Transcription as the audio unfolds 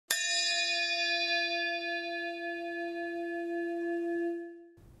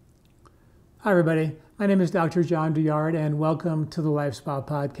Hi everybody, my name is Dr. John Douillard and welcome to the LifeSpa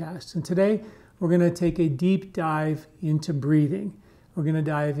podcast. And today we're going to take a deep dive into breathing. We're going to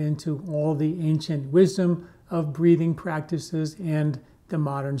dive into all the ancient wisdom of breathing practices and the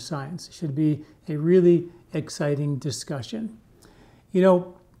modern science. It should be a really exciting discussion. You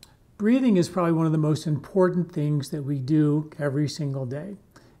know, breathing is probably one of the most important things that we do every single day.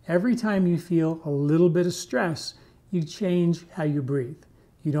 Every time you feel a little bit of stress, you change how you breathe.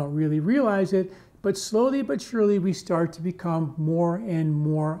 You don't really realize it, but slowly but surely we start to become more and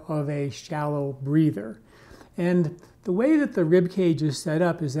more of a shallow breather. And the way that the rib cage is set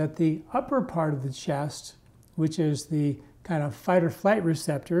up is that the upper part of the chest, which is the kind of fight or flight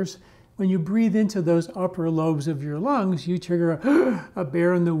receptors, when you breathe into those upper lobes of your lungs, you trigger a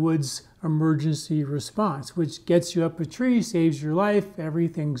bear in the woods emergency response, which gets you up a tree, saves your life,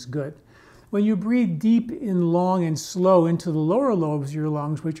 everything's good. When you breathe deep and long and slow into the lower lobes of your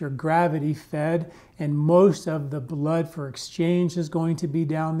lungs, which are gravity fed, and most of the blood for exchange is going to be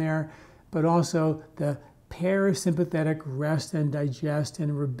down there, but also the parasympathetic rest and digest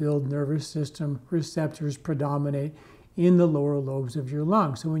and rebuild nervous system receptors predominate in the lower lobes of your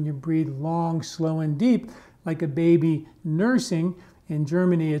lungs. So when you breathe long, slow, and deep, like a baby nursing, in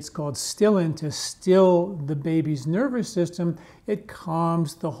Germany, it's called stillen, to still the baby's nervous system. It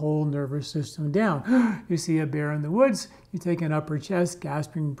calms the whole nervous system down. You see a bear in the woods, you take an upper chest,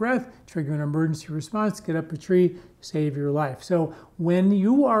 gasping breath, trigger an emergency response, get up a tree, save your life. So when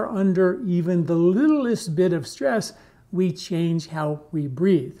you are under even the littlest bit of stress, we change how we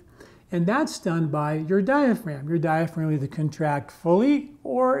breathe. And that's done by your diaphragm. Your diaphragm will either contract fully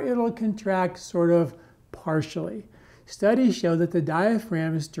or it'll contract sort of partially. Studies show that the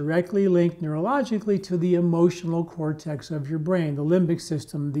diaphragm is directly linked neurologically to the emotional cortex of your brain, the limbic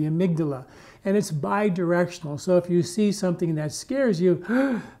system, the amygdala, and it's bidirectional. So if you see something that scares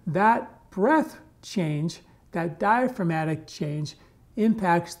you, that breath change, that diaphragmatic change,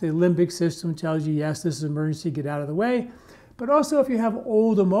 impacts the limbic system, tells you, yes, this is an emergency, get out of the way. But also if you have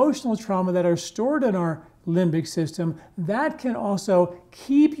old emotional trauma that are stored in our limbic system, that can also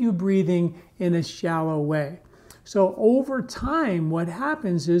keep you breathing in a shallow way. So over time, what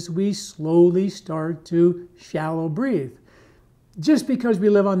happens is we slowly start to shallow breathe. Just because we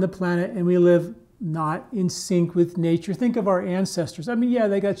live on the planet and we live not in sync with nature. Think of our ancestors. I mean, yeah,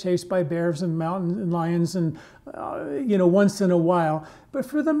 they got chased by bears and mountain lions and, once in a while. But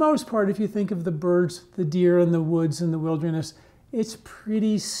for the most part, if you think of the birds, the deer in the woods and the wilderness, it's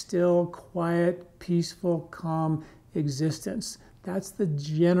pretty still, quiet, peaceful, calm existence. That's the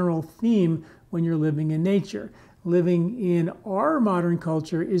general theme when you're living in nature. Living in our modern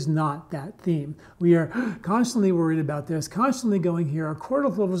culture is not that theme. We are constantly worried about this, constantly going here. Our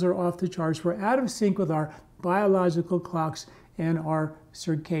cortisol levels are off the charts. We're out of sync with our biological clocks and our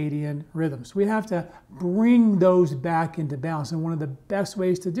circadian rhythms. We have to bring those back into balance. And one of the best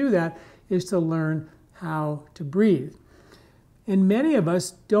ways to do that is to learn how to breathe. And many of us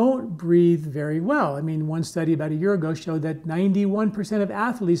don't breathe very well. I mean, one study about a year ago showed that 91% of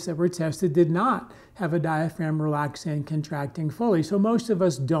athletes that were tested did not have a diaphragm relaxing and contracting fully. So most of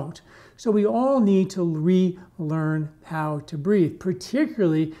us don't. So we all need to relearn how to breathe,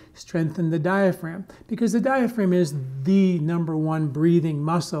 particularly strengthen the diaphragm, because the diaphragm is the number one breathing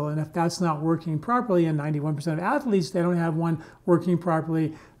muscle. And if that's not working properly, and 91% of athletes, they don't have one working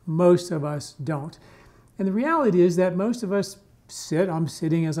properly, most of us don't. And the reality is that most of us sit. I'm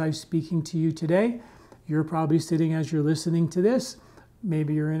sitting as I'm speaking to you today. You're probably sitting as you're listening to this.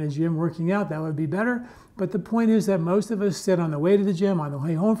 Maybe you're in a gym working out. That would be better. But the point is that most of us sit on the way to the gym, on the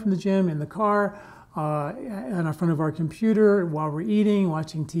way home from the gym, in the car, in front of our computer, while we're eating,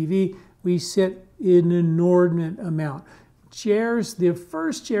 watching TV. We sit in an inordinate amount. Chairs, the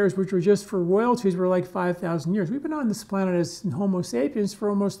first chairs, which were just for royalties, were like 5,000 years. We've been on this planet as Homo sapiens for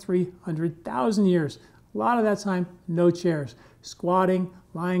almost 300,000 years. A lot of that time, no chairs. Squatting,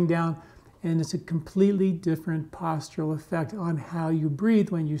 lying down, and it's a completely different postural effect on how you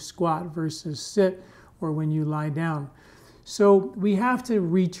breathe when you squat versus sit or when you lie down. So we have to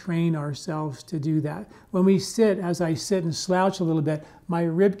retrain ourselves to do that. When we sit, as I sit and slouch a little bit, my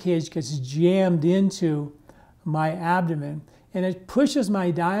rib cage gets jammed into my abdomen and it pushes my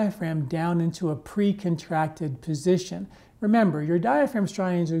diaphragm down into a pre-contracted position. Remember, your diaphragm's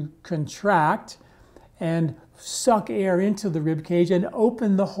trying to contract and suck air into the rib cage and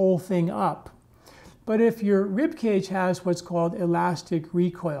open the whole thing up. But if your rib cage has what's called elastic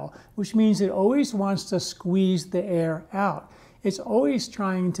recoil, which means it always wants to squeeze the air out, it's always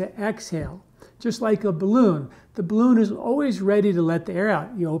trying to exhale, just like a balloon. The balloon is always ready to let the air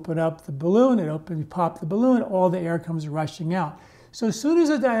out. You open up the balloon, you pop the balloon, all the air comes rushing out. So as soon as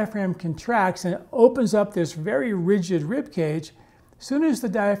the diaphragm contracts and it opens up this very rigid rib cage, as soon as the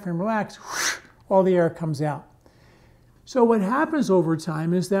diaphragm relaxes, whoosh, all the air comes out. So what happens over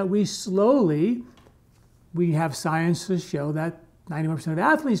time is that we have science to show that 91% of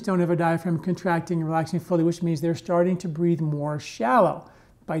athletes don't have a diaphragm contracting and relaxing fully, which means they're starting to breathe more shallow,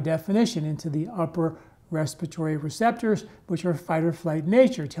 by definition, into the upper respiratory receptors, which are fight or flight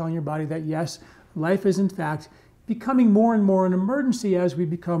nature, telling your body that yes, life is in fact becoming more and more an emergency as we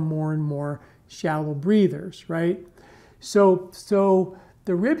become more and more shallow breathers, right? So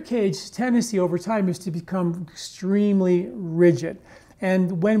the rib cage tendency over time is to become extremely rigid.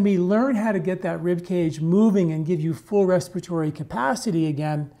 And when we learn how to get that rib cage moving and give you full respiratory capacity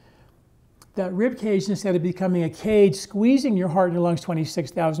again, that rib cage, instead of becoming a cage squeezing your heart and your lungs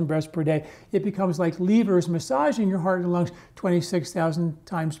 26,000 breaths per day, it becomes like levers massaging your heart and lungs 26,000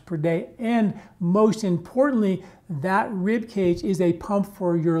 times per day. And most importantly, that rib cage is a pump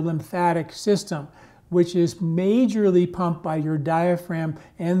for your lymphatic system, which is majorly pumped by your diaphragm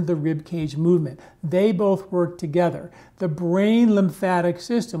and the rib cage movement. They both work together. The brain lymphatic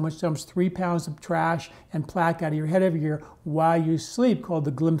system, which dumps 3 pounds of trash and plaque out of your head every year while you sleep, called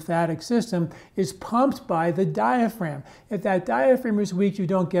the lymphatic system, is pumped by the diaphragm. If that diaphragm is weak, you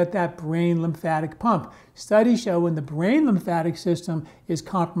don't get that brain lymphatic pump. Studies show when the brain lymphatic system is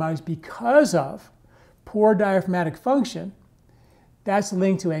compromised because of poor diaphragmatic function, that's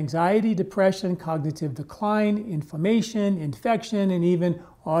linked to anxiety, depression, cognitive decline, inflammation, infection, and even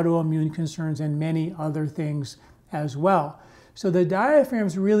autoimmune concerns and many other things as well. So the diaphragm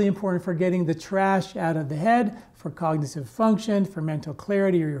is really important for getting the trash out of the head, for cognitive function, for mental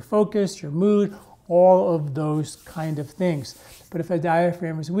clarity or your focus, your mood, all of those kind of things. But if the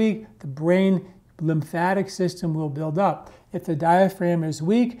diaphragm is weak, the brain lymphatic system will build up. If the diaphragm is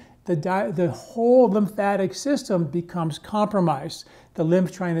weak, the whole lymphatic system becomes compromised. The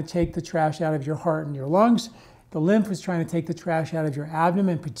lymph trying to take the trash out of your heart and your lungs. The lymph is trying to take the trash out of your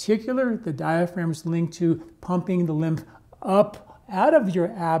abdomen. In particular, the diaphragm is linked to pumping the lymph up out of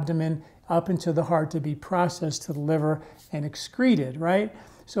your abdomen, up into the heart to be processed to the liver and excreted, right?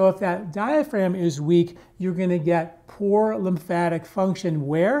 So if that diaphragm is weak, you're going to get poor lymphatic function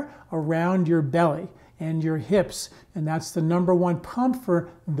where? Around your belly and your hips, and that's the number one pump for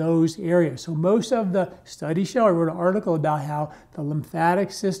those areas. So most of the studies show, I wrote an article about how the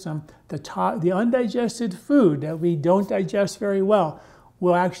lymphatic system, the undigested food that we don't digest very well,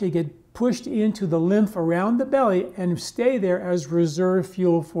 will actually get pushed into the lymph around the belly and stay there as reserve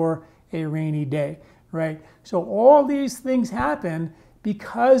fuel for a rainy day, right? So all these things happen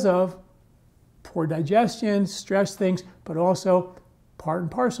because of poor digestion, stress things, but also part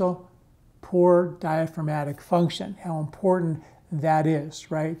and parcel, poor diaphragmatic function, how important that is,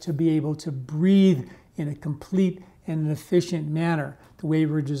 right? To be able to breathe in a complete and an efficient manner, the way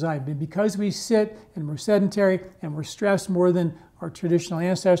we're designed. But because we sit and we're sedentary and we're stressed more than our traditional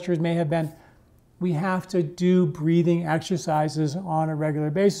ancestors may have been, we have to do breathing exercises on a regular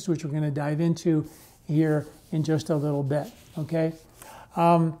basis, which we're going to dive into here in just a little bit, okay?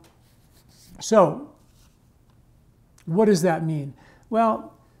 So what does that mean?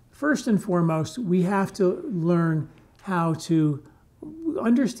 Well, first and foremost, we have to learn how to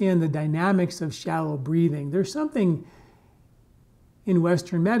understand the dynamics of shallow breathing. There's something in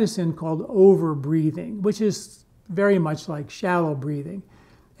Western medicine called over-breathing, which is very much like shallow breathing.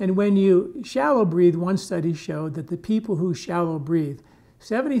 And when you shallow breathe, one study showed that the people who shallow breathe,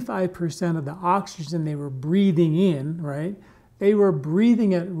 75% of the oxygen they were breathing in, right, they were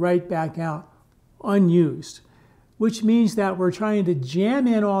breathing it right back out, unused, which means that we're trying to jam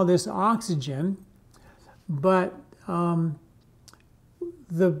in all this oxygen, but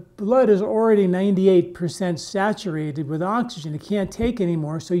the blood is already 98% saturated with oxygen. It can't take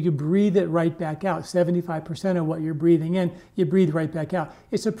anymore, so you breathe it right back out. 75% of what you're breathing in, you breathe right back out.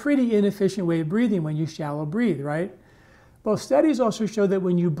 It's a pretty inefficient way of breathing when you shallow breathe, right? Well, studies also show that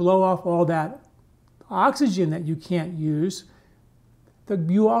when you blow off all that oxygen that you can't use,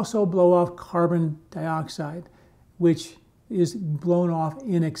 you also blow off carbon dioxide, which is blown off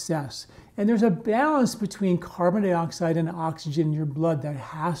in excess. And there's a balance between carbon dioxide and oxygen in your blood that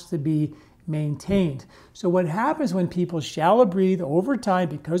has to be maintained. So what happens when people shallow breathe over time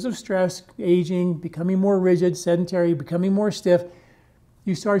because of stress, aging, becoming more rigid, sedentary, becoming more stiff,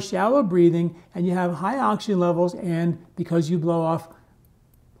 you start shallow breathing and you have high oxygen levels, and because you blow off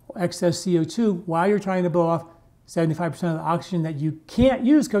excess CO2 while you're trying to blow off 75% of the oxygen that you can't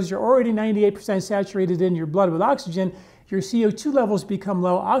use because you're already 98% saturated in your blood with oxygen, your CO2 levels become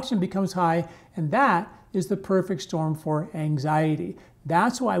low, oxygen becomes high, and that is the perfect storm for anxiety.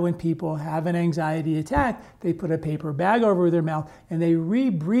 That's why when people have an anxiety attack, they put a paper bag over their mouth and they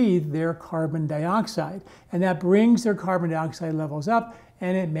rebreathe their carbon dioxide. And that brings their carbon dioxide levels up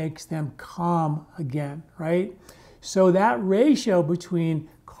and it makes them calm again, right? So that ratio between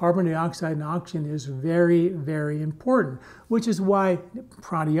carbon dioxide and oxygen is very, very important, which is why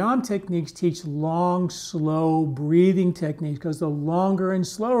pranayama techniques teach long, slow breathing techniques, because the longer and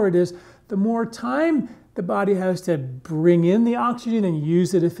slower it is, the more time the body has to bring in the oxygen and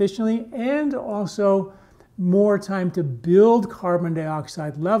use it efficiently, and also more time to build carbon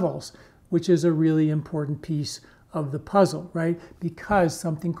dioxide levels, which is a really important piece of the puzzle, right? Because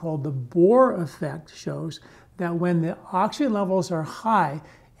something called the Bohr effect shows that when the oxygen levels are high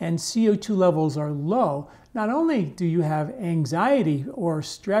and CO2 levels are low, not only do you have anxiety or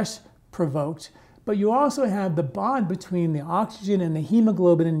stress provoked, but you also have the bond between the oxygen and the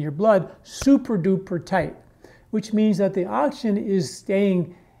hemoglobin in your blood super duper tight, which means that the oxygen is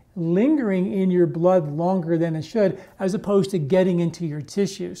lingering in your blood longer than it should, as opposed to getting into your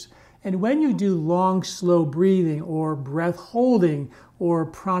tissues. And when you do long, slow breathing or breath holding or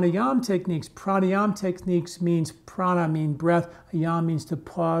pranayama techniques means prana means breath, yam means to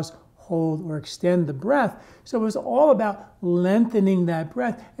pause, hold, or extend the breath. So it's all about lengthening that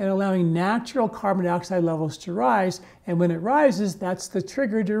breath and allowing natural carbon dioxide levels to rise. And when it rises, that's the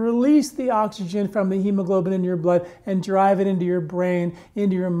trigger to release the oxygen from the hemoglobin in your blood and drive it into your brain,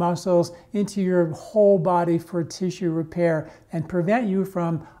 into your muscles, into your whole body for tissue repair and prevent you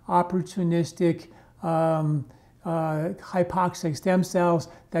from opportunistic hypoxic stem cells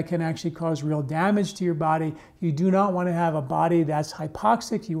that can actually cause real damage to your body. You do not want to have a body that's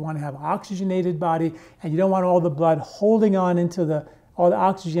hypoxic. You want to have an oxygenated body, and you don't want all the blood holding on into all the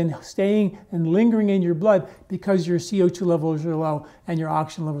oxygen staying and lingering in your blood because your CO2 levels are low and your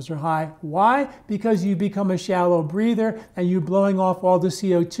oxygen levels are high. Why? Because you become a shallow breather and you're blowing off all the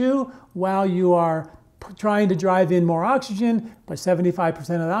CO2 while you are trying to drive in more oxygen, but 75% of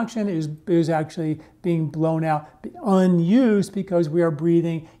the oxygen is actually being blown out, unused, because we are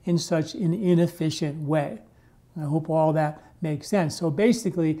breathing in such an inefficient way. I hope all that makes sense. So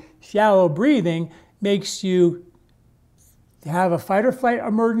basically, shallow breathing makes you have a fight or flight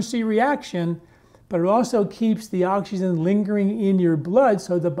emergency reaction, but it also keeps the oxygen lingering in your blood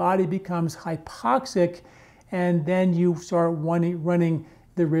so the body becomes hypoxic, and then you start running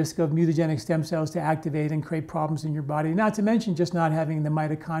the risk of mutagenic stem cells to activate and create problems in your body. Not to mention just not having the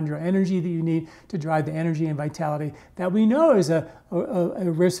mitochondrial energy that you need to drive the energy and vitality that we know is a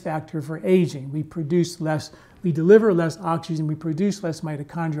risk factor for aging. We deliver less oxygen, we produce less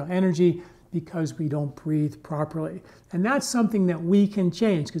mitochondrial energy because we don't breathe properly. And that's something that we can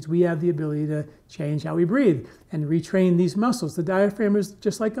change because we have the ability to change how we breathe and retrain these muscles. The diaphragm is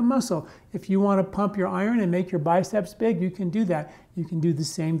just like a muscle. If you want to pump your iron and make your biceps big, you can do that. You can do the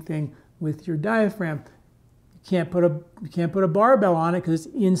same thing with your diaphragm. You can't put a barbell on it because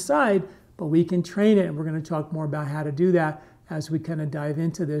it's inside, but we can train it, and we're going to talk more about how to do that as we kind of dive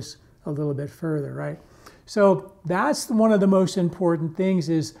into this a little bit further, right? So that's one of the most important things,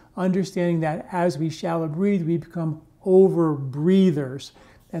 is understanding that as we shallow breathe, we become over breathers.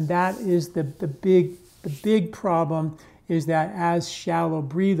 And that is the big problem, is that as shallow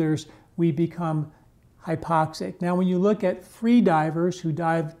breathers, we become hypoxic. Now, when you look at free divers who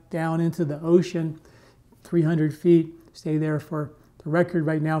dive down into the ocean, 300 feet, stay there for the record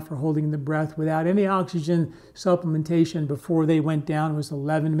right now for holding the breath without any oxygen supplementation before they went down was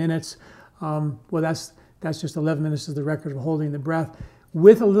 11 minutes. Well, that's just 11 minutes is the record of holding the breath.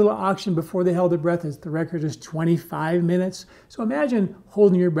 With a little oxygen before they held their breath, the record is 25 minutes. So imagine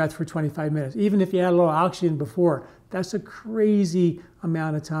holding your breath for 25 minutes. Even if you had a little oxygen before, that's a crazy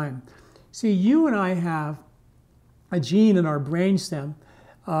amount of time. See, you and I have a gene in our brainstem,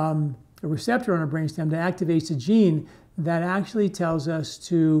 a receptor on our brainstem that activates a gene that actually tells us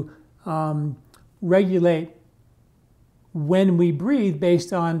to regulate when we breathe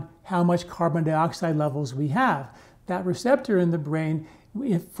based on how much carbon dioxide levels we have. That receptor in the brain,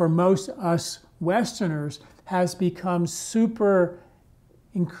 for most us Westerners, has become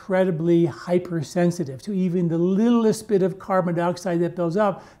incredibly hypersensitive to even the littlest bit of carbon dioxide that builds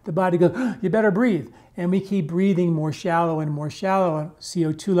up. The body goes, oh, you better breathe. And we keep breathing more shallow and more shallow, and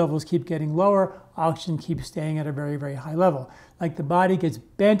CO2 levels keep getting lower, oxygen keeps staying at a very, very high level. Like the body gets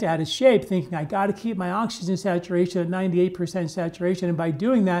bent out of shape thinking, I got to keep my oxygen saturation at 98% saturation. And by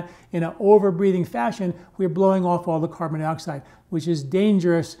doing that in an over-breathing fashion, we're blowing off all the carbon dioxide, which is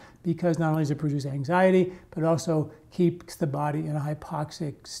dangerous because not only does it produce anxiety, but also keeps the body in a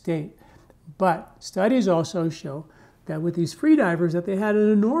hypoxic state. But studies also show that with these free divers that they had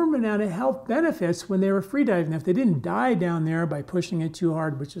an enormous amount of health benefits when they were free diving. If they didn't die down there by pushing it too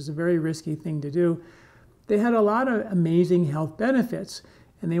hard, which is a very risky thing to do, they had a lot of amazing health benefits,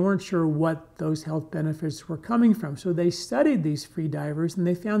 and they weren't sure what those health benefits were coming from. So they studied these free divers, and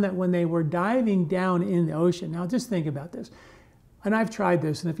they found that when they were diving down in the ocean, now just think about this, and I've tried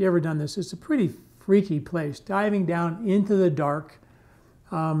this, and if you've ever done this, it's a pretty freaky place, diving down into the dark,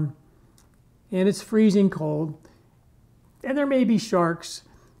 and it's freezing cold, and there may be sharks,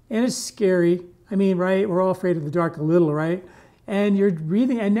 and it's scary. I mean, right, we're all afraid of the dark a little, right? And you're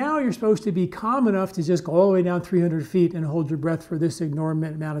breathing, and now you're supposed to be calm enough to just go all the way down 300 feet and hold your breath for this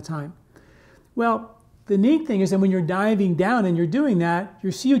enormous amount of time. Well, the neat thing is that when you're diving down and you're doing that,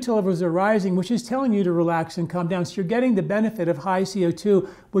 your CO2 levels are rising, which is telling you to relax and calm down. So you're getting the benefit of high CO2,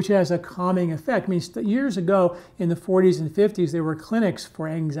 which has a calming effect. I mean, years ago in the 40s and 50s, there were clinics for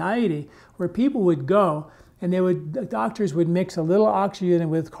anxiety where people would go and doctors would mix a little oxygen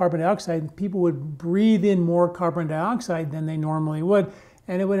with carbon dioxide, and people would breathe in more carbon dioxide than they normally would,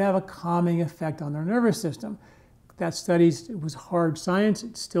 and it would have a calming effect on their nervous system. That studies, it was hard science,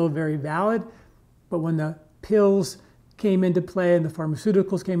 it's still very valid, but when the pills came into play and the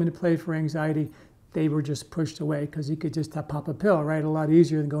pharmaceuticals came into play for anxiety, they were just pushed away because you could just pop a pill, right? A lot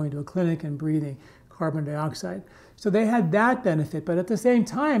easier than going to a clinic and breathing carbon dioxide. So they had that benefit, but at the same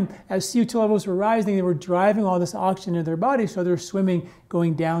time, as CO2 levels were rising, they were driving all this oxygen into their body, so they're swimming,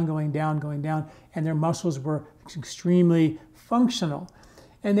 going down, going down, going down, and their muscles were extremely functional.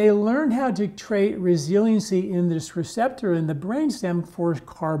 And they learned how to trait resiliency in this receptor in the brainstem for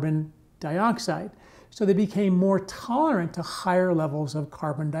carbon dioxide. So they became more tolerant to higher levels of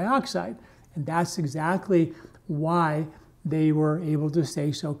carbon dioxide. And that's exactly why they were able to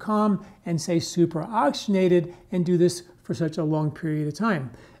stay so calm and stay super oxygenated and do this for such a long period of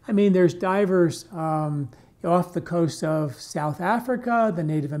time. I mean, there's divers off the coast of South Africa. The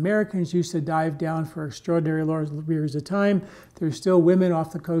Native Americans used to dive down for extraordinary long periods of time. There's still women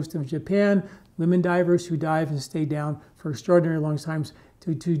off the coast of Japan, women divers who dive and stay down for extraordinary long times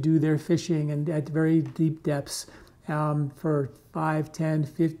to do their fishing and at very deep depths for 5,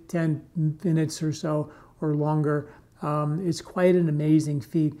 10, 10 minutes or so or longer. It's quite an amazing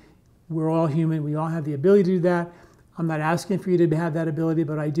feat. We're all human. We all have the ability to do that. I'm not asking for you to have that ability,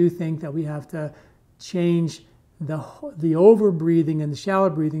 but I do think that we have to change the over breathing and the shallow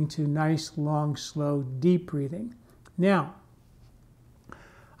breathing to nice, long, slow, deep breathing. Now,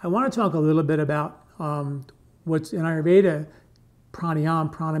 I want to talk a little bit about what's in Ayurveda,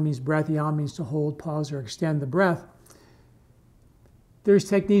 pranayama. Prana means breath, yam means to hold, pause, or extend the breath. There's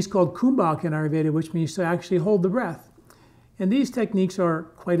techniques called kumbhak in Ayurveda, which means to actually hold the breath. And these techniques are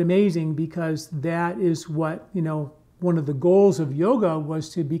quite amazing because that is what, one of the goals of yoga was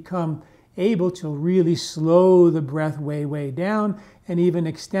to become able to really slow the breath way, way down and even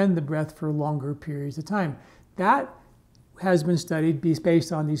extend the breath for longer periods of time. That has been studied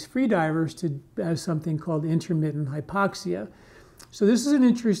based on these free divers as something called intermittent hypoxia. So this is an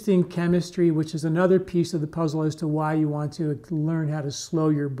interesting chemistry, which is another piece of the puzzle as to why you want to learn how to slow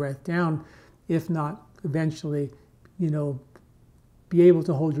your breath down, if not eventually, be able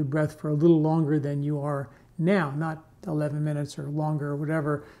to hold your breath for a little longer than you are now, not 11 minutes or longer or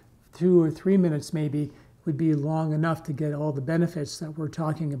whatever, 2 or 3 minutes maybe would be long enough to get all the benefits that we're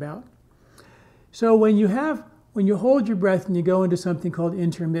talking about. So when you hold your breath and you go into something called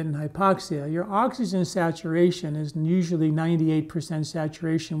intermittent hypoxia, your oxygen saturation is usually 98%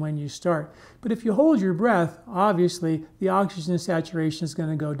 saturation when you start. But if you hold your breath, obviously the oxygen saturation is going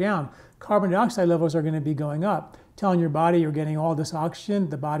to go down. Carbon dioxide levels are going to be going up, telling your body you're getting all this oxygen.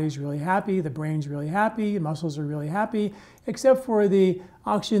 The body's really happy, the brain's really happy, the muscles are really happy, except for the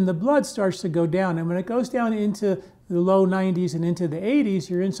oxygen in the blood starts to go down. And when it goes down into the low 90s and into the 80s,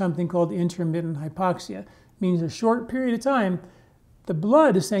 you're in something called intermittent hypoxia. Means a short period of time, the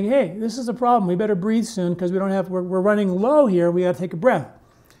blood is saying, hey, this is a problem. We better breathe soon because we're running low here. We got to take a breath.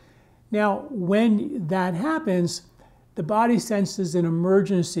 Now, when that happens, the body senses an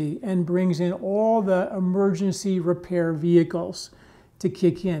emergency and brings in all the emergency repair vehicles to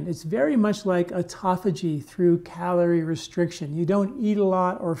kick in. It's very much like autophagy through calorie restriction. You don't eat a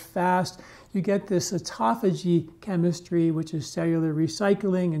lot or fast. You get this autophagy chemistry, which is cellular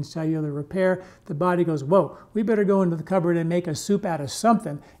recycling and cellular repair. The body goes, whoa, we better go into the cupboard and make a soup out of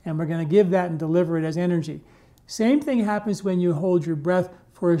something, and we're going to give that and deliver it as energy. Same thing happens when you hold your breath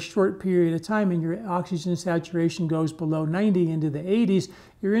for a short period of time and your oxygen saturation goes below 90 into the 80s,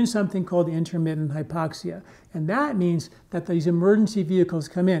 you're in something called intermittent hypoxia. And that means that these emergency vehicles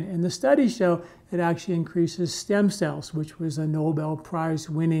come in. And the studies show it actually increases stem cells, which was a Nobel Prize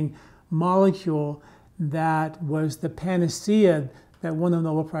winning molecule that was the panacea that won the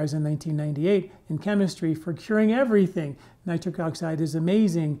Nobel Prize in 1998 in chemistry for curing everything. Nitric oxide is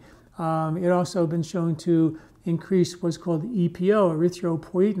amazing. It also been shown to increase what's called EPO,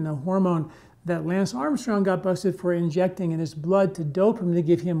 erythropoietin, a hormone that Lance Armstrong got busted for injecting in his blood to dope him to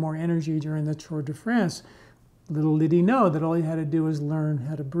give him more energy during the Tour de France. Little did he know that all he had to do was learn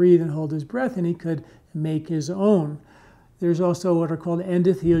how to breathe and hold his breath, and he could make his own. There's also what are called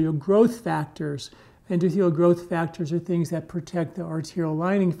endothelial growth factors. Endothelial growth factors are things that protect the arterial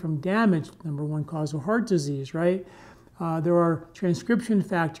lining from damage, number one cause of heart disease, right? There are transcription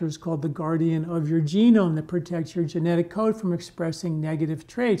factors called the guardian of your genome that protects your genetic code from expressing negative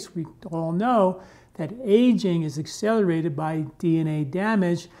traits. We all know that aging is accelerated by DNA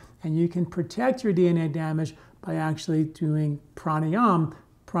damage, and you can protect your DNA damage by actually doing pranayama,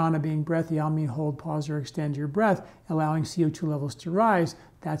 prana being breath, yam meaning hold, pause, or extend your breath, allowing CO2 levels to rise.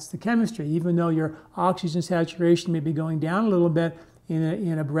 That's the chemistry. Even though your oxygen saturation may be going down a little bit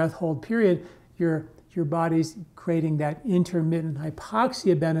in a breath hold period, your body's creating that intermittent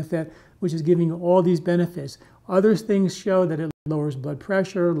hypoxia benefit, which is giving you all these benefits. Other things show that it lowers blood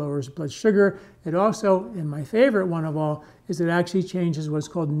pressure, lowers blood sugar. It also, and my favorite one of all, is it actually changes what's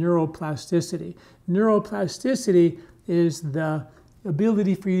called neuroplasticity. Neuroplasticity is the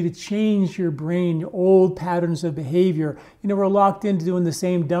ability for you to change your brain, your old patterns of behavior. You know, we're locked into doing the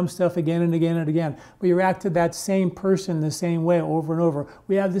same dumb stuff again and again and again. We react to that same person the same way over and over.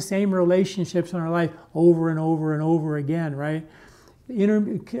 We have the same relationships in our life over and over and over again, right?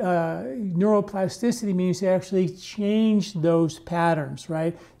 Neuroplasticity means you actually change those patterns,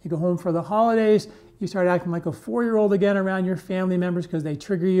 right? You go home for the holidays, you start acting like a 4-year-old again around your family members because they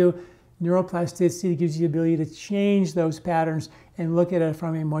trigger you. Neuroplasticity gives you the ability to change those patterns and look at it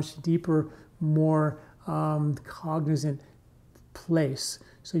from a much deeper, more cognizant place.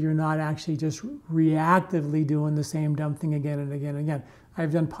 So you're not actually just reactively doing the same dumb thing again and again and again.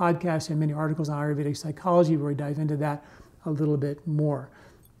 I've done podcasts and many articles on Ayurvedic psychology where I dive into that a little bit more.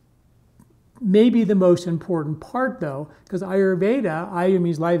 Maybe the most important part though, because Ayurveda, Ayur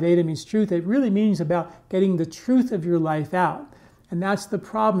means life, Veda means truth, it really means about getting the truth of your life out. And that's the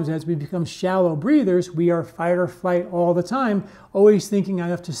problem, is as we become shallow breathers, we are fight or flight all the time, always thinking I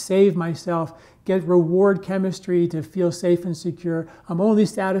have to save myself, get reward chemistry to feel safe and secure. I'm only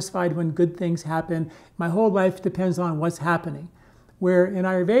satisfied when good things happen. My whole life depends on what's happening. Where in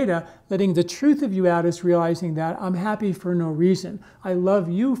Ayurveda, letting the truth of you out is realizing that I'm happy for no reason. I love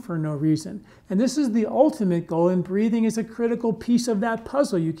you for no reason. And this is the ultimate goal, and breathing is a critical piece of that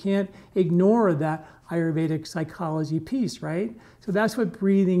puzzle. You can't ignore that Ayurvedic psychology piece, right? So that's what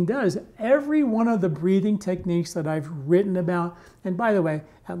breathing does. Every one of the breathing techniques that I've written about, and by the way,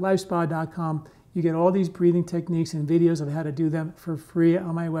 at LifeSpa.com, you get all these breathing techniques and videos of how to do them for free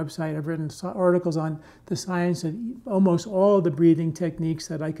on my website. I've written articles on the science of almost all of the breathing techniques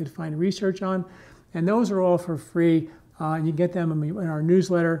that I could find research on, and those are all for free. And you get them in our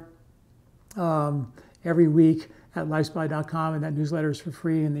newsletter every week at LifeSpa.com, and that newsletter is for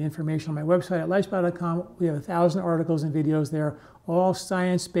free, and the information on my website at LifeSpa.com. We have 1,000 articles and videos there, all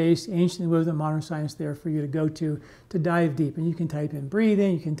science-based, ancient wisdom, modern science there for you to go to dive deep. And you can type in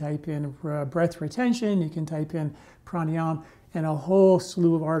breathing, you can type in breath retention, you can type in pranayama, and a whole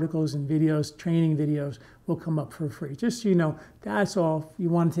slew of articles and videos, training videos will come up for free. Just so you know, that's all. If you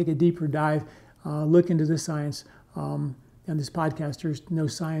want to take a deeper dive, look into the science. On this podcast, there's no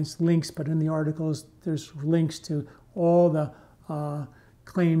science links, but in the articles, there's links to all the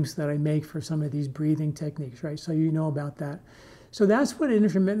claims that I make for some of these breathing techniques, right? So you know about that. So that's what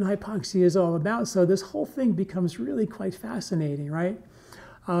intermittent hypoxia is all about. So this whole thing becomes really quite fascinating, right?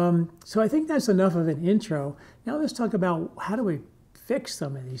 So I think that's enough of an intro. Now let's talk about how do we fix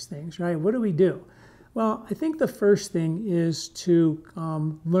some of these things, right? What do we do? Well, I think the first thing is to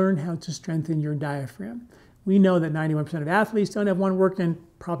learn how to strengthen your diaphragm. We know that 91% of athletes don't have one working,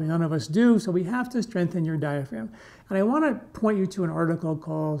 probably none of us do, so we have to strengthen your diaphragm. And I want to point you to an article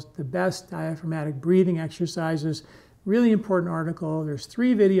called The Best Diaphragmatic Breathing Exercises. Really important article. There's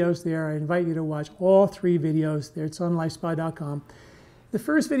 3 videos there. I invite you to watch all 3 videos there. It's on lifespa.com. The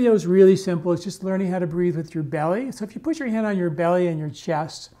first video is really simple. It's just learning how to breathe with your belly. So if you put your hand on your belly and your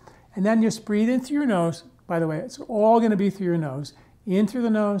chest, and then just breathe in through your nose. By the way, it's all going to be through your nose. In through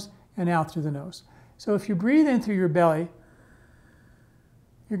the nose and out through the nose. So if you breathe in through your belly,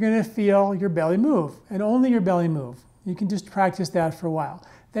 you're going to feel your belly move, and only your belly move. You can just practice that for a while.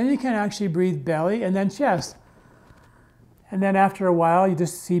 Then you can actually breathe belly and then chest. And then after a while, you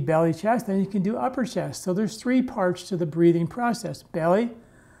just see belly, chest, then you can do upper chest. So there's 3 parts to the breathing process: belly,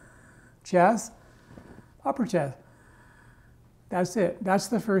 chest, upper chest. That's it. That's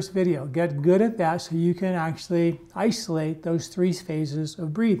the first video. Get good at that so you can actually isolate those 3 phases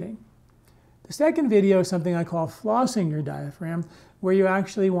of breathing. The second video is something I call flossing your diaphragm, where you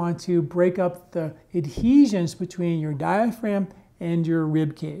actually want to break up the adhesions between your diaphragm and your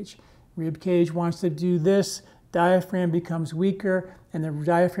rib cage. Rib cage wants to do this, diaphragm becomes weaker, and the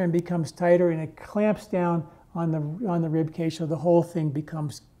diaphragm becomes tighter, and it clamps down on the rib cage, so the whole thing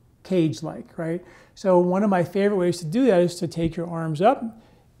becomes cage-like, right? So one of my favorite ways to do that is to take your arms up,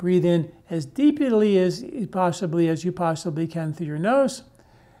 breathe in as deeply as you possibly can through your nose,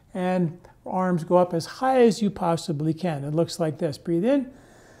 and arms go up as high as you possibly can. It looks like this. Breathe in,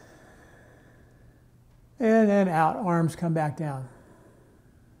 and then out. Arms come back down.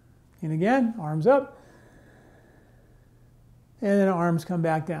 And again, arms up, and then arms come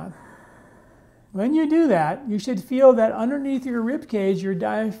back down. When you do that, you should feel that underneath your rib cage, your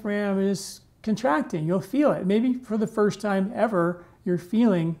diaphragm is contracting. You'll feel it. Maybe for the first time ever, you're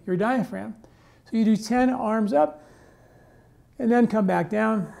feeling your diaphragm. So you do 10 arms up, and then come back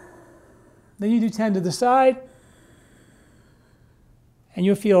down. Then you do 10 to the side, and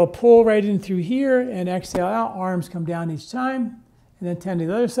you'll feel a pull right in through here, and exhale out. Arms come down each time, and then 10 to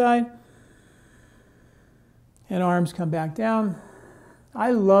the other side, and arms come back down.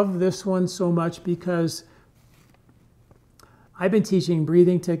 I love this one so much because I've been teaching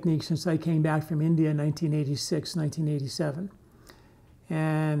breathing techniques since I came back from India in 1986, 1987.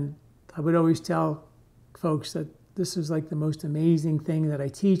 And I would always tell folks that this is like the most amazing thing that I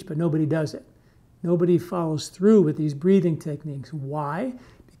teach, but nobody does it. Nobody follows through with these breathing techniques. Why?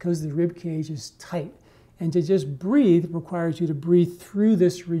 Because the rib cage is tight. And to just breathe requires you to breathe through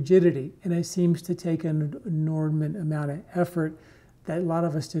this rigidity. And it seems to take an enormous amount of effort that a lot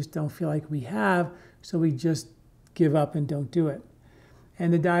of us just don't feel like we have, so we just give up and don't do it.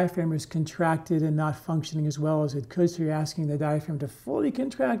 And the diaphragm is contracted and not functioning as well as it could, so you're asking the diaphragm to fully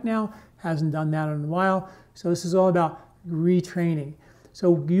contract now. Hasn't done that in a while. So this is all about retraining.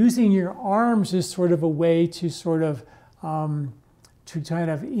 So using your arms is sort of a way to sort of to kind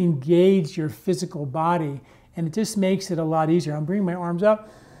of engage your physical body, and it just makes it a lot easier. I'm bringing my arms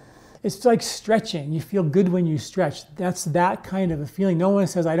up. It's like stretching. You feel good when you stretch. That's that kind of a feeling. No one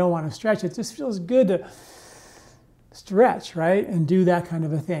says, I don't want to stretch. It just feels good to stretch, right? And do that kind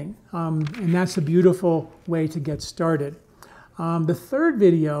of a thing. And that's a beautiful way to get started. The third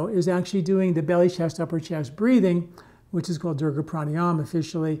video is actually doing the belly, chest, upper chest breathing, which is called Durga Pranayama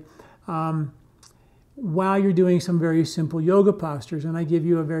officially, while you're doing some very simple yoga postures. And I give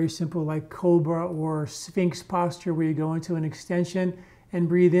you a very simple like cobra or sphinx posture where you go into an extension and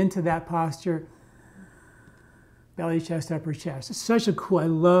breathe into that posture, belly, chest, upper chest. It's such a cool, I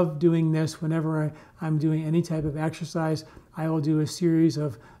love doing this whenever I'm doing any type of exercise. I will do a series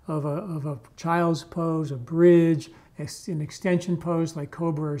of a child's pose, a bridge, an extension pose like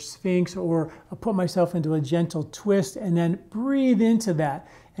cobra or sphinx, or I'll put myself into a gentle twist and then breathe into that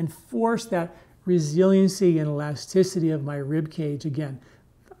and force that resiliency and elasticity of my rib cage. Again,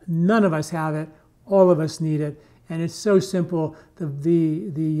 none of us have it, all of us need it. And it's so simple.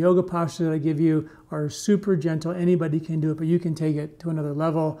 The yoga postures that I give you are super gentle. Anybody can do it, but you can take it to another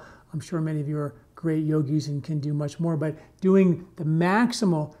level. I'm sure many of you are great yogis and can do much more, but doing the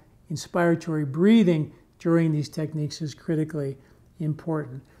maximal inspiratory breathing during these techniques is critically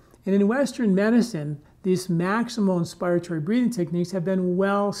important. And in Western medicine, these maximal inspiratory breathing techniques have been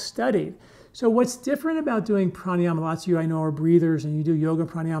well studied. So what's different about doing pranayama, lots of you I know are breathers and you do yoga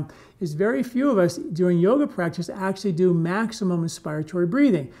pranayama, is very few of us during yoga practice actually do maximum inspiratory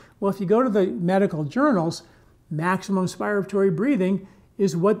breathing. Well, if you go to the medical journals, maximum inspiratory breathing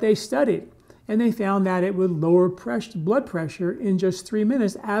is what they studied. And they found that it would lower blood pressure in just 3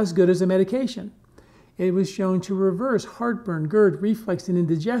 minutes, as good as a medication. It was shown to reverse heartburn, GERD, reflux, and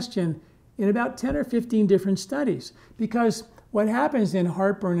indigestion in about 10 or 15 different studies. Because what happens in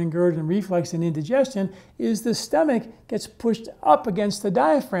heartburn and GERD and reflux and indigestion is the stomach gets pushed up against the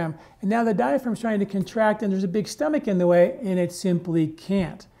diaphragm. And now the diaphragm is trying to contract and there's a big stomach in the way and it simply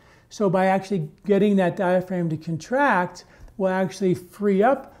can't. So by actually getting that diaphragm to contract, will actually free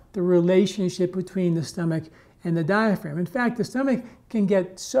up the relationship between the stomach and the diaphragm. In fact, the stomach can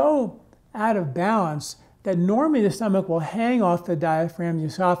get so out of balance that normally the stomach will hang off the diaphragm, the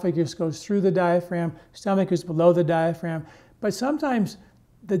esophagus goes through the diaphragm, stomach is below the diaphragm. But sometimes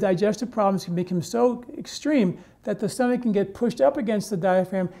the digestive problems can become so extreme that the stomach can get pushed up against the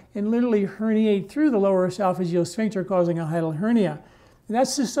diaphragm and literally herniate through the lower esophageal sphincter, causing a hiatal hernia. And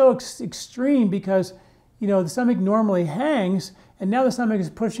that's just so extreme because, you know, the stomach normally hangs, and now the stomach is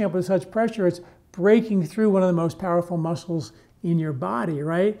pushing up with such pressure, it's breaking through one of the most powerful muscles in your body,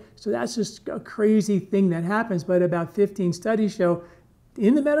 right? So that's just a crazy thing that happens. But about 15 studies show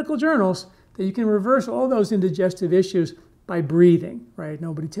in the medical journals that you can reverse all those indigestive issues by breathing, right?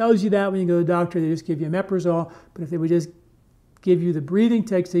 Nobody tells you that when you go to the doctor. They just give you omeprazole. But if they would just give you the breathing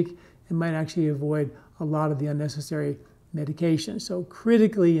technique, it might actually avoid a lot of the unnecessary medication. So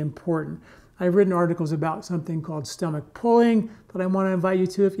critically important. I've written articles about something called stomach pulling that I want to invite you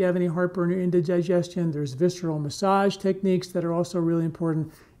to if you have any heartburn or indigestion. There's visceral massage techniques that are also really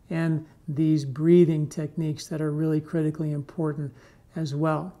important, and these breathing techniques that are really critically important as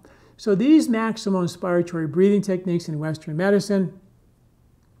well. So these maximal inspiratory breathing techniques in Western medicine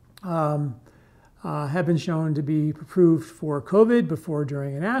have been shown to be approved for COVID before,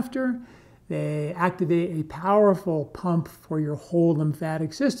 during, and after. They activate a powerful pump for your whole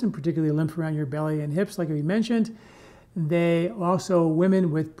lymphatic system, particularly lymph around your belly and hips, like we mentioned. They also,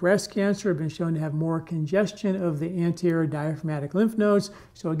 women with breast cancer have been shown to have more congestion of the anterior diaphragmatic lymph nodes.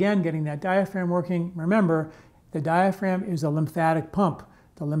 So again, getting that diaphragm working. Remember, the diaphragm is a lymphatic pump.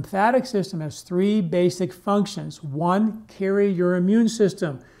 The lymphatic system has three basic functions. One, carry your immune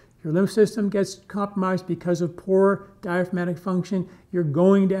system. Your lymph system gets compromised because of poor diaphragmatic function. You're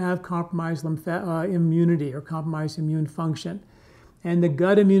going to have compromised immunity or compromised immune function. And the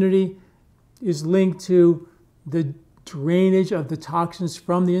gut immunity is linked to the drainage of the toxins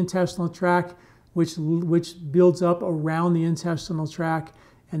from the intestinal tract, which builds up around the intestinal tract.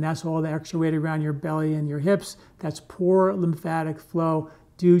 And that's all the extra weight around your belly and your hips. That's poor lymphatic flow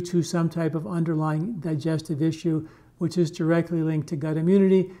due to some type of underlying digestive issue, which is directly linked to gut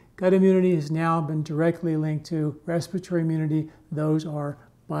immunity. Gut immunity has now been directly linked to respiratory immunity. Those are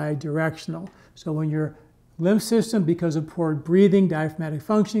bidirectional. So when your lymph system, because of poor breathing, diaphragmatic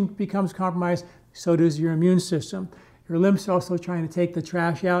function becomes compromised, so does your immune system. Your lymph's also trying to take the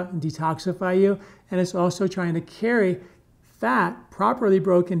trash out and detoxify you, and it's also trying to carry fat, properly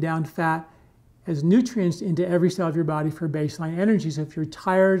broken down fat, as nutrients into every cell of your body for baseline energy. So if you're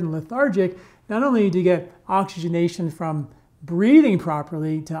tired and lethargic, not only do you get oxygenation from breathing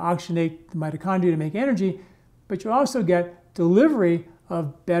properly to oxygenate the mitochondria to make energy, but you also get delivery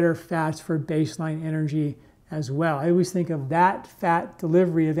of better fats for baseline energy as well. I always think of that fat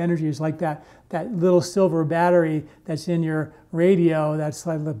delivery of energy as like that little silver battery that's in your radio. That's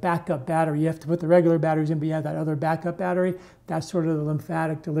like the backup battery. You have to put the regular batteries in, but you have that other backup battery. That's sort of the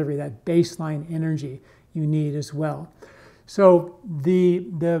lymphatic delivery, that baseline energy you need as well. So the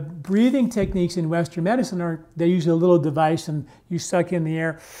breathing techniques in Western medicine they use a little device, and you suck in the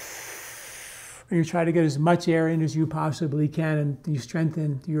air and you try to get as much air in as you possibly can, and you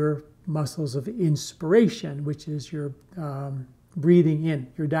strengthen your muscles of inspiration, which is your breathing in,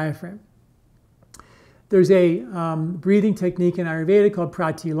 your diaphragm. There's a breathing technique in Ayurveda called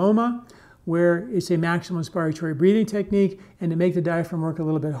pratiloma, where it's a maximal inspiratory breathing technique, and to make the diaphragm work a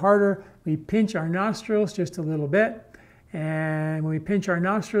little bit harder, we pinch our nostrils just a little bit. And when we pinch our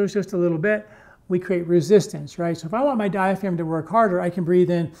nostrils just a little bit, we create resistance, right? So if I want my diaphragm to work harder, I can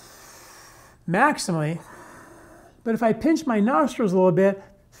breathe in maximally. But if I pinch my nostrils a little bit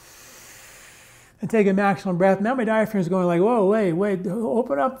and take a maximum breath, now my diaphragm is going like, whoa, wait,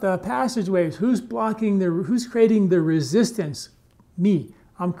 open up the passageways. Who's creating the resistance? Me.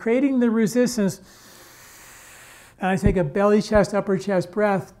 I'm creating the resistance. And I take a belly, chest, upper chest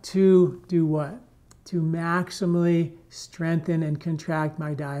breath to do what? To maximally strengthen and contract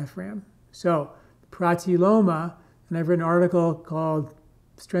my diaphragm. So pratiloma, and I've written an article called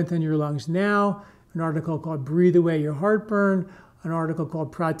Strengthen Your Lungs Now, an article called Breathe Away Your Heartburn, an article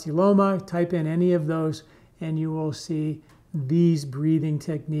called pratiloma. Type in any of those and you will see these breathing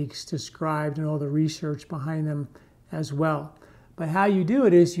techniques described and all the research behind them as well. But how you do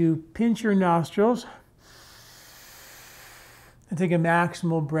it is you pinch your nostrils and take a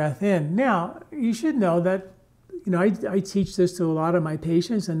maximal breath in. Now, you should know that, I teach this to a lot of my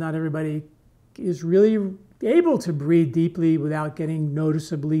patients, and not everybody is really able to breathe deeply without getting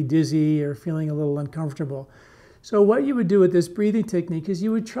noticeably dizzy or feeling a little uncomfortable. So what you would do with this breathing technique is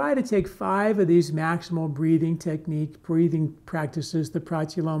you would try to take 5 of these maximal breathing practices, the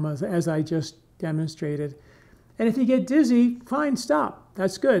pratilomas, as I just demonstrated. And if you get dizzy, fine, stop.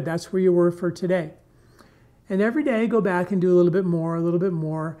 That's good. That's where you were for today. And every day, go back and do a little bit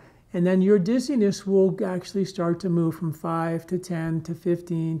more, and then your dizziness will actually start to move from 5 to 10 to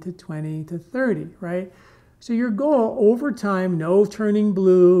 15 to 20 to 30, right? So your goal over time, no turning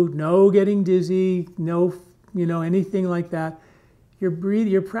blue, no getting dizzy, no, anything like that.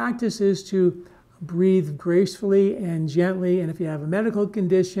 Your practice is to breathe gracefully and gently, and if you have a medical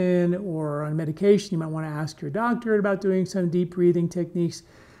condition or on medication, you might want to ask your doctor about doing some deep breathing techniques,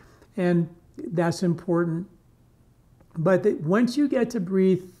 and that's important. But once you get to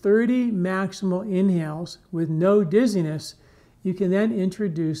breathe 30 maximal inhales with no dizziness, you can then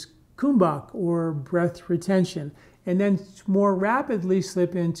introduce kumbhak, or breath retention, and then more rapidly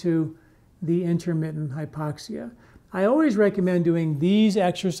slip into the intermittent hypoxia. I always recommend doing these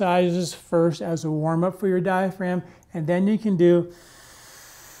exercises first as a warm-up for your diaphragm, and then you can do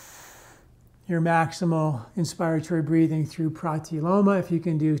your maximal inspiratory breathing through pratyaloma. If you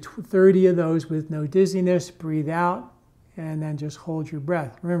can do 30 of those with no dizziness, breathe out, and then just hold your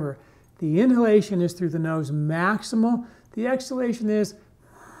breath. Remember, the inhalation is through the nose, maximal. The exhalation is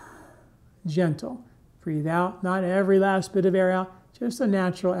gentle. Breathe out, not every last bit of air out, just a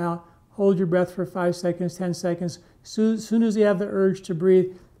natural out. Hold your breath for 5 seconds, 10 seconds. As soon as you have the urge to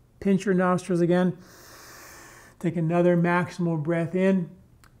breathe, pinch your nostrils again. Take another maximal breath in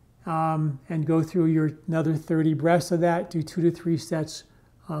and go through your another 30 breaths of that. Do 2 to 3 sets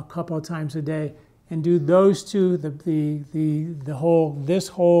a couple of times a day. And do those two, this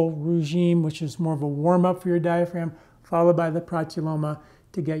whole regime, which is more of a warm-up for your diaphragm, followed by the pratyaloma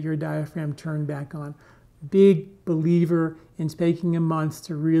to get your diaphragm turned back on. Big believer in taking a month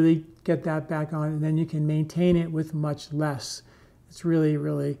to really get that back on, and then you can maintain it with much less. It's really,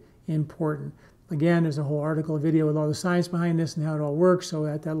 really important. Again, there's a whole article, video with all the science behind this and how it all works, so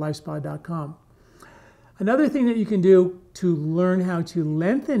at that lifespa.com. Another thing that you can do to learn how to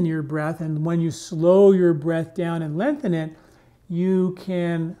lengthen your breath, and when you slow your breath down and lengthen it, you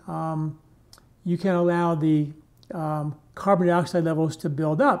can allow the carbon dioxide levels to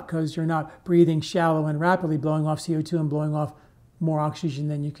build up because you're not breathing shallow and rapidly, blowing off CO2 and blowing off more oxygen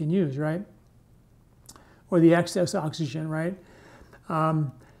than you can use, right? Or the excess oxygen, right?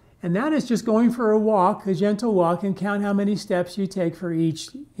 And that is just going for a walk, a gentle walk, and count how many steps you take for each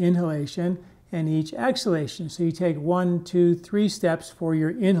inhalation and each exhalation. So you take 1, 2, 3 steps for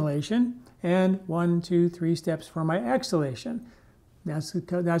your inhalation and 1, 2, 3 steps for my exhalation. That's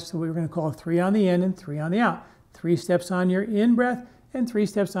what we're going to call 3 on the in and 3 on the out. 3 steps on your in-breath and 3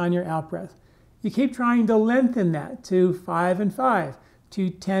 steps on your out-breath. You keep trying to lengthen that to 5 and 5, to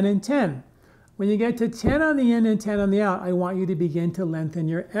 10 and 10. When you get to 10 on the in and 10 on the out, I want you to begin to lengthen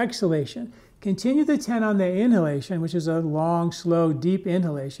your exhalation. Continue the 10 on the inhalation, which is a long, slow, deep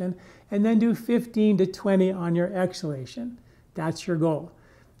inhalation, and then do 15 to 20 on your exhalation. That's your goal.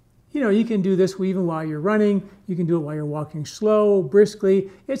 You know, you can do this even while you're running. You can do it while you're walking slow, briskly.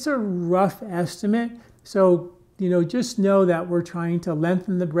 It's a rough estimate. So, just know that we're trying to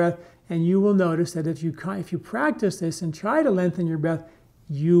lengthen the breath, and you will notice that if you practice this and try to lengthen your breath,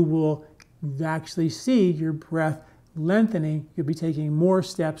 you will actually see your breath lengthening. You'll be taking more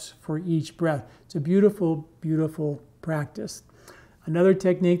steps for each breath. It's a beautiful, beautiful practice. Another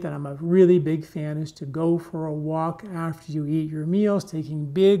technique that I'm a really big fan is to go for a walk after you eat your meals,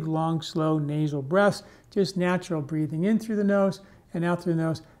 taking big, long, slow nasal breaths, just natural breathing in through the nose and out through the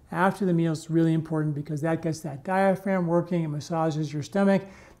nose. After the meal is really important because that gets that diaphragm working. It massages your stomach.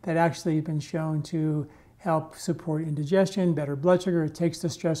 That actually has been shown to help support indigestion, better blood sugar. It takes the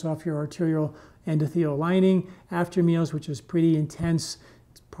stress off your arterial endothelial lining after meals, which is pretty intense.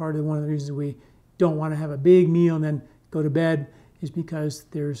 It's one of the reasons we don't want to have a big meal and then go to bed, is because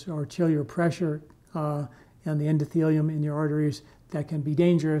there's arterial pressure on the endothelium in your arteries that can be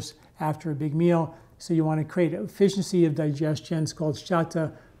dangerous after a big meal. So you want to create efficiency of digestion. It's called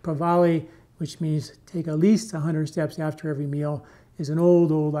Shata Pravali, which means take at least 100 steps after every meal, is an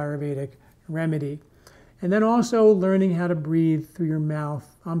old Ayurvedic remedy. And then also learning how to breathe through your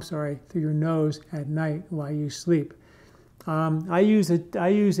nose at night while you sleep. I use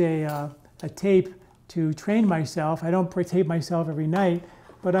a tape to train myself. I don't tape myself every night,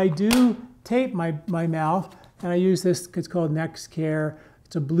 but I do tape my mouth, and I use this, it's called NextCare.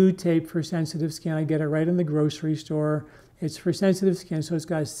 It's a blue tape for sensitive skin. I get it right in the grocery store. It's for sensitive skin, so it's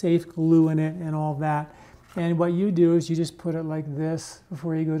got a safe glue in it and all that. And what you do is you just put it like this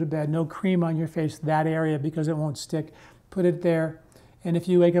before you go to bed. No cream on your face, that area, because it won't stick. Put it there. And if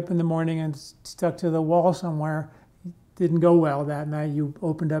you wake up in the morning and it's stuck to the wall somewhere, it didn't go well that night, you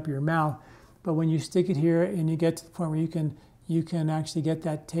opened up your mouth. But when you stick it here and you get to the point where you can actually get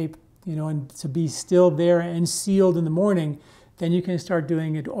that tape, and to be still there and sealed in the morning, then you can start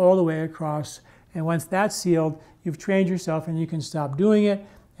doing it all the way across. And once that's sealed, you've trained yourself and you can stop doing it,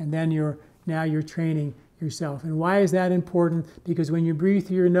 and then you're training yourself. And why is that important? Because when you breathe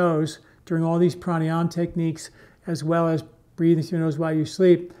through your nose during all these pranayama techniques, as well as breathing through your nose while you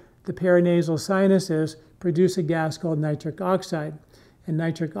sleep, the paranasal sinuses produce a gas called nitric oxide. And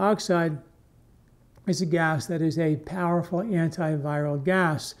nitric oxide is a gas that is a powerful antiviral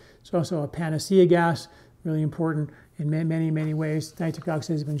gas. It's also a panacea gas, really important in many, many ways. Nitric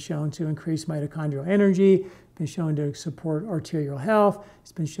oxide has been shown to increase mitochondrial energy, been shown to support arterial health.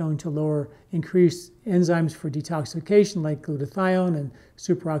 It's been shown to increase enzymes for detoxification like glutathione and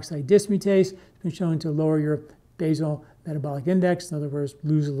superoxide dismutase. It's been shown to lower your basal metabolic index, in other words,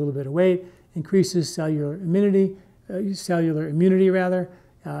 lose a little bit of weight, increases cellular immunity. It's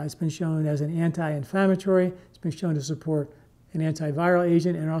been shown as an anti-inflammatory. It's been shown to support an antiviral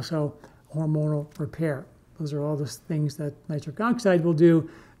agent and also hormonal repair. Those are all the things that nitric oxide will do.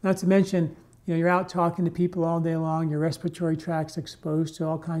 Not to mention, you're out talking to people all day long, your respiratory tract's exposed to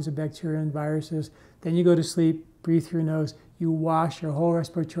all kinds of bacteria and viruses. Then you go to sleep, breathe through your nose, you wash your whole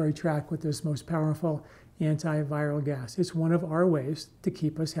respiratory tract with this most powerful antiviral gas. It's one of our ways to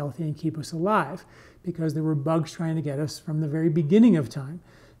keep us healthy and keep us alive, because there were bugs trying to get us from the very beginning of time.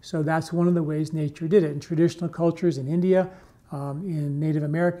 So that's one of the ways nature did it. In traditional cultures in India, in Native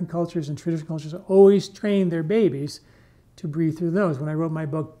American cultures and traditional cultures, always trained their babies to breathe through the nose. When I wrote my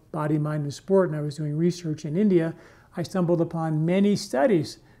book, Body, Mind, and Sport, and I was doing research in India, I stumbled upon many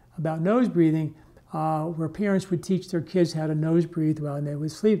studies about nose breathing where parents would teach their kids how to nose breathe while they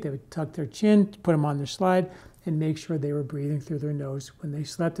would sleep. They would tuck their chin, put them on their slide, and make sure they were breathing through their nose when they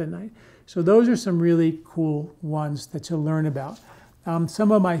slept at night. So those are some really cool ones to learn about.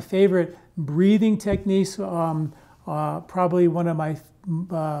 Some of my favorite breathing techniques, probably one of my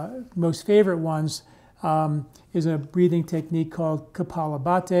most favorite ones is a breathing technique called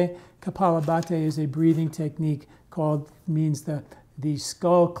Kapalabhati. Kapalabhati is a breathing technique means the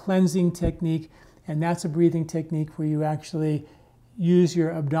skull cleansing technique, and that's a breathing technique where you actually use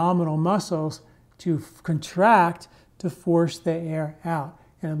your abdominal muscles to contract to force the air out.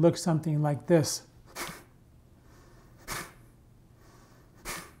 And it looks something like this.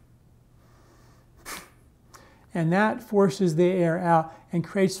 And that forces the air out and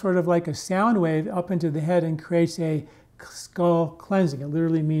creates sort of like a sound wave up into the head and creates a skull cleansing. It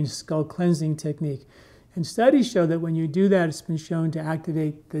literally means skull cleansing technique. And studies show that when you do that, it's been shown to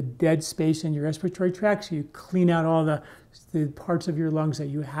activate the dead space in your respiratory tract, so you clean out all the parts of your lungs that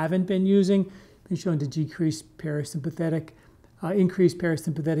you haven't been using. It's been shown to increase parasympathetic,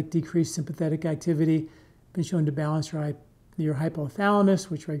 decrease sympathetic activity. It's been shown to balance your hypothalamus,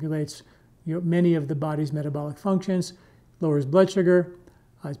 which regulates many of the body's metabolic functions, lowers blood sugar.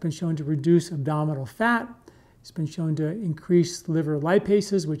 It's been shown to reduce abdominal fat. It's been shown to increase liver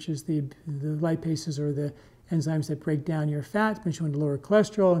lipases, which is the lipases are the enzymes that break down your fat. It's been shown to lower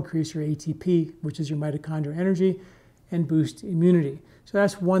cholesterol, increase your ATP, which is your mitochondrial energy, and boost immunity. So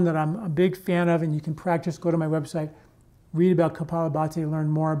that's one that I'm a big fan of, and you can practice. Go to my website, read about Kapalabhati, learn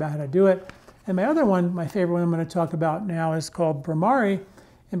more about how to do it. And my other one, my favorite one I'm going to talk about now, is called Brahmari.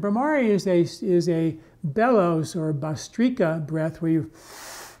 And Brahmari is a bellows or Bhastrika breath where you...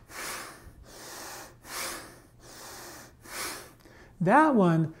 That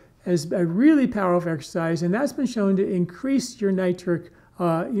one is a really powerful exercise, and that's been shown to increase your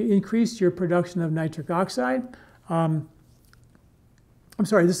production of nitric oxide. I'm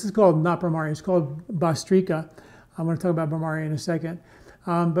sorry, this is called not Brahmari, it's called Bhastrika. I'm going to talk about Brahmari in a second.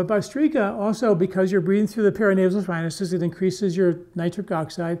 But Bhastrika also, because you're breathing through the paranasal sinuses, it increases your nitric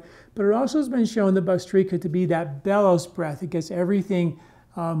oxide. But it also has been shown, the Bhastrika, to be that bellows breath. It gets everything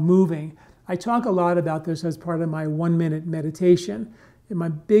moving. I talk a lot about this as part of my 1-minute meditation. I'm a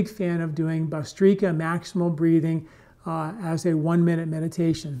big fan of doing Bhastrika, maximal breathing, as a 1-minute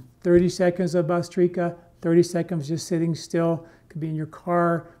meditation. 30 seconds of Bhastrika, 30 seconds just sitting still. Could be in your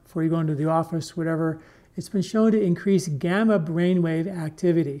car, before you go into the office, whatever. It's been shown to increase gamma brainwave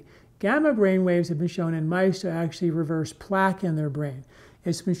activity. Gamma brainwaves have been shown in mice to actually reverse plaque in their brain.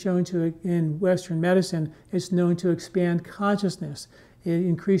 It's been shown to, in Western medicine, it's known to expand consciousness. It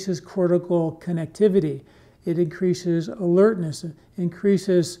increases cortical connectivity. It increases alertness. It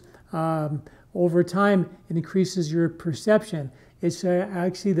increases, over time, it increases your perception. It's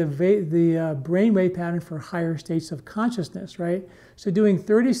actually the brainwave pattern for higher states of consciousness, right? So doing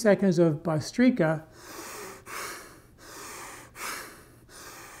 30 seconds of Bhastrika,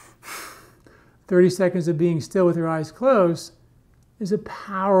 30 seconds of being still with your eyes closed, is a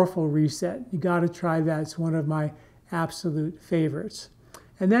powerful reset. You got to try that. It's one of my absolute favorites.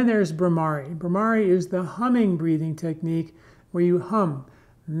 And then there's Brahmari. Brahmari is the humming breathing technique where you hum.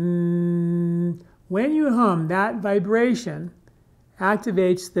 When you hum, that vibration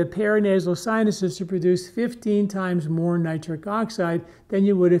activates the paranasal sinuses to produce 15 times more nitric oxide than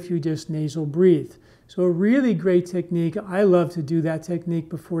you would if you just nasal breathe. So a really great technique. I love to do that technique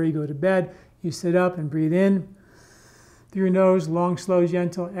before you go to bed. You sit up and breathe in through your nose, long, slow,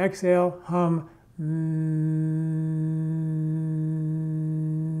 gentle. Exhale, hum.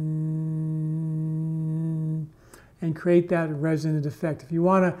 And create that resonant effect. If you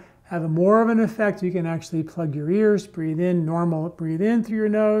want to have more of an effect, you can actually plug your ears, breathe in, normal, breathe in through your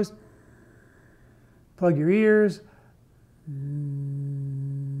nose, plug your ears,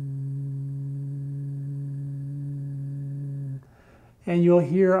 and you'll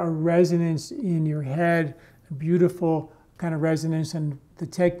hear a resonance in your head, a beautiful kind of resonance. And the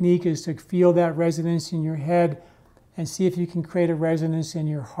technique is to feel that resonance in your head and see if you can create a resonance in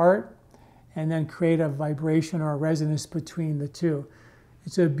your heart, and then create a vibration or a resonance between the two.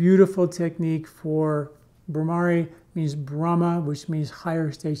 It's a beautiful technique for Brahmari, means Brahma, which means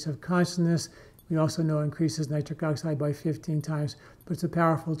higher states of consciousness. We also know it increases nitric oxide by 15 times, but it's a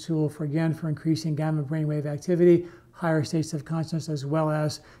powerful tool for, again, for increasing gamma brainwave activity, higher states of consciousness, as well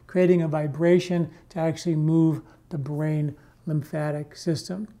as creating a vibration to actually move the brain lymphatic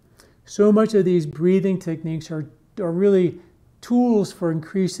system. So much of these breathing techniques are really tools for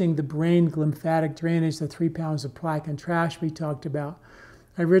increasing the brain lymphatic drainage, the 3 pounds of plaque and trash we talked about.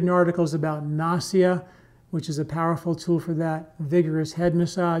 I've written articles about nausea, which is a powerful tool for that. Vigorous head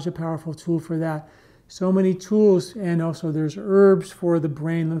massage, a powerful tool for that. So many tools, and also there's herbs for the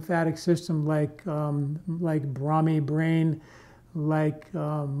brain lymphatic system, like Brahmi brain, like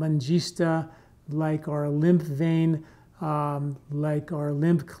Mangista, like our lymph vein, like our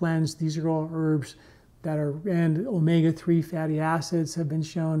lymph cleanse. These are all herbs that are, and omega-3 fatty acids have been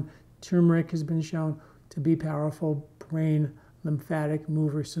shown, turmeric has been shown to be powerful brain lymphatic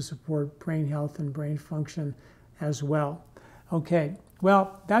movers to support brain health and brain function as well. Okay,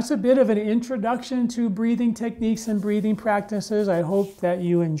 well, that's a bit of an introduction to breathing techniques and breathing practices. I hope that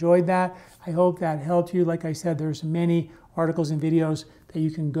you enjoyed that. I hope that helped you. Like I said, there's many articles and videos that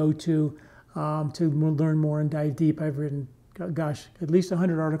you can go to learn more and dive deep. I've written, gosh, at least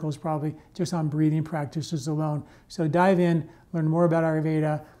 100 articles probably just on breathing practices alone. So dive in, learn more about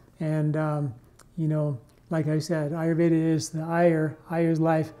Ayurveda, and you know, like I said, Ayurveda is the Ayur is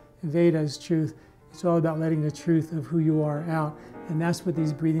life, Veda is truth. It's all about letting the truth of who you are out, and that's what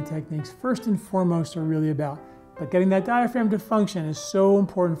these breathing techniques first and foremost are really about. But getting that diaphragm to function is so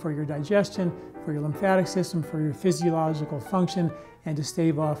important for your digestion, for your lymphatic system, for your physiological function, and to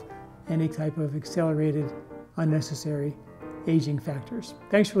stave off any type of accelerated, unnecessary aging factors.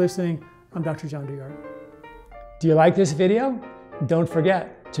 Thanks for listening. I'm Dr. John Douillard. Do you like this video? Don't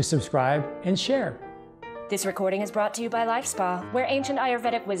forget to subscribe and share. This recording is brought to you by LifeSpa, where ancient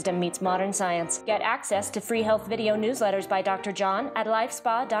Ayurvedic wisdom meets modern science. Get access to free health video newsletters by Dr. John at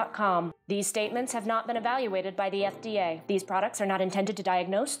lifespa.com. These statements have not been evaluated by the FDA. These products are not intended to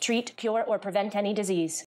diagnose, treat, cure, or prevent any disease.